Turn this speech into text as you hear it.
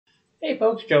Hey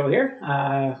folks, Joe here.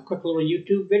 Quick little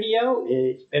YouTube video.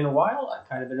 It's been a while. I've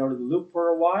kind of been out of the loop for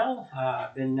a while.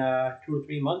 Been 2 or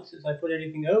 3 months since I put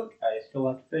anything out. I still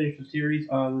have to finish the series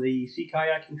on the sea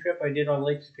kayaking trip I did on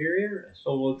Lake Superior, a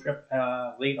solo trip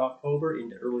late October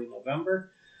into early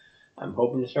November. I'm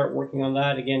hoping to start working on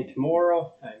that again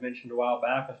tomorrow. I mentioned a while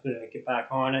back I was going to get back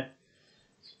on it.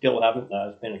 Still haven't.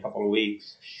 It's been a couple of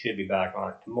weeks. Should be back on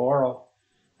it tomorrow.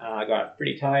 I got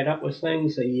pretty tied up with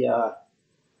things.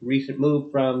 The recent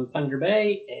move from Thunder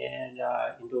Bay and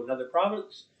into another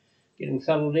province, getting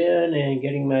settled in and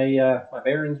getting my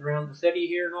bearings around the city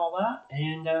here and all that.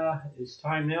 And it's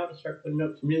time now to start putting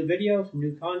out some new videos, some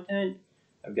new content.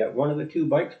 I've got one of the two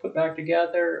bikes put back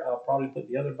together. I'll probably put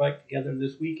the other bike together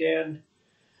this weekend.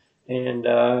 And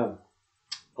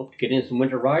hope to get in some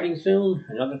winter riding soon.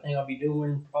 Another thing I'll be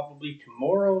doing probably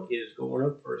tomorrow is going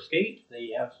out for a skate.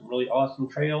 They have some really awesome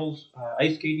trails,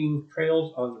 ice skating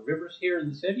trails on the rivers here in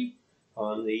the city,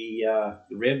 on the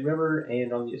Red River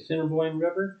and on the Assiniboine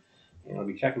River. And I'll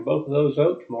be checking both of those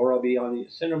out. Tomorrow I'll be on the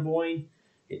Assiniboine.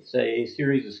 It's a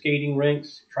series of skating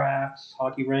rinks, tracks,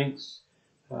 hockey rinks,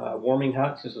 warming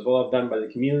huts. This is all done by the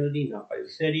community, not by the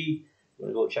city.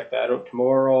 I'm going to go check that out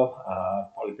tomorrow.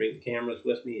 Probably bring the cameras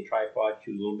with me, a tripod,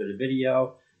 shoot a little bit of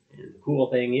video. And the cool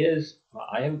thing is,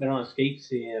 I haven't been on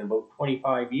skates in about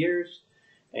 25 years.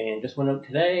 And just went out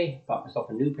today, bought myself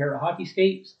a new pair of hockey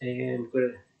skates, and going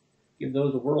to give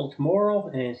those a whirl tomorrow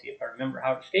and see if I remember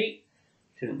how to skate.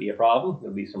 Shouldn't be a problem.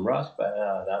 There'll be some rust, but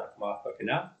that'll come off quick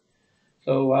enough.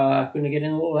 So I'm going to get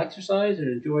in a little exercise and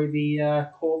enjoy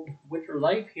the cold winter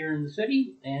life here in the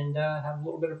city and have a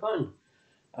little bit of fun.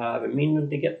 I've been meaning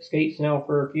to get the skates now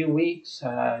for a few weeks.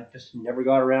 Just never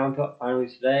got around to it. Finally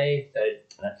today, said,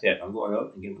 that's it. I'm going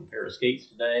out and getting a pair of skates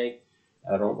today.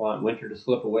 I don't want winter to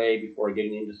slip away before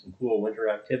getting into some cool winter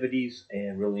activities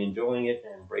and really enjoying it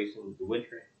and embracing the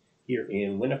winter here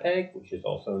in Winnipeg, which is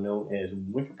also known as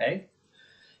Winterpeg.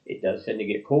 It does tend to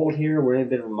get cold here. We're in a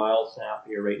bit of a mild snap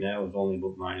here right now. It's only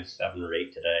about -7 or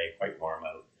 8 today. Quite warm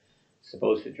out.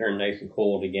 Supposed to turn nice and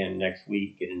cold again next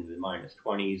week, get into the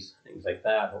 -20s, things like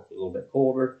that, hopefully a little bit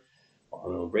colder.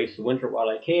 I'll embrace the winter while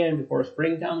I can before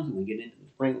spring comes and we get into the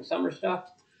spring and summer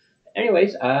stuff.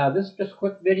 Anyways, this is just a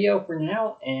quick video for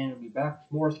now, and I'll be back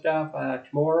with more stuff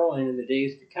tomorrow and in the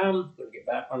days to come. We'll get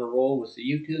back on a roll with the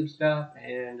YouTube stuff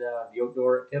and the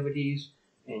outdoor activities.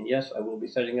 And yes, I will be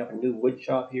setting up a new wood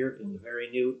shop here in the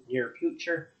very near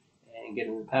future and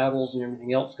getting the paddles and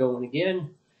everything else going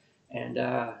again. And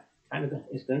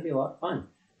it's going to be a lot of fun.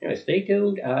 Anyway, stay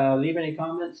tuned. Leave any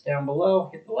comments down below.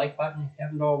 Hit the like button if you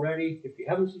haven't already. If you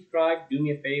haven't subscribed, do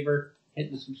me a favor.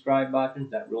 Hit the subscribe button.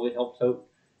 That really helps out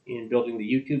in building the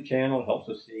YouTube channel. It helps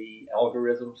us see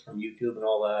algorithms from YouTube and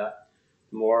all that.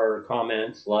 The more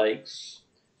comments, likes,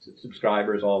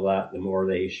 subscribers, all that, the more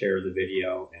they share the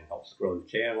video and helps grow the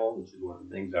channel, which is one of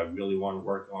the things I really want to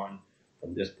work on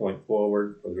from this point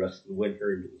forward for the rest of the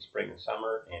winter into the spring and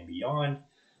summer and beyond.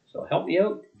 So help me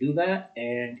out, do that,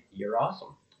 and you're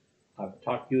awesome. I'll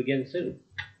talk to you again soon.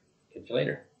 Catch you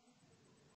later.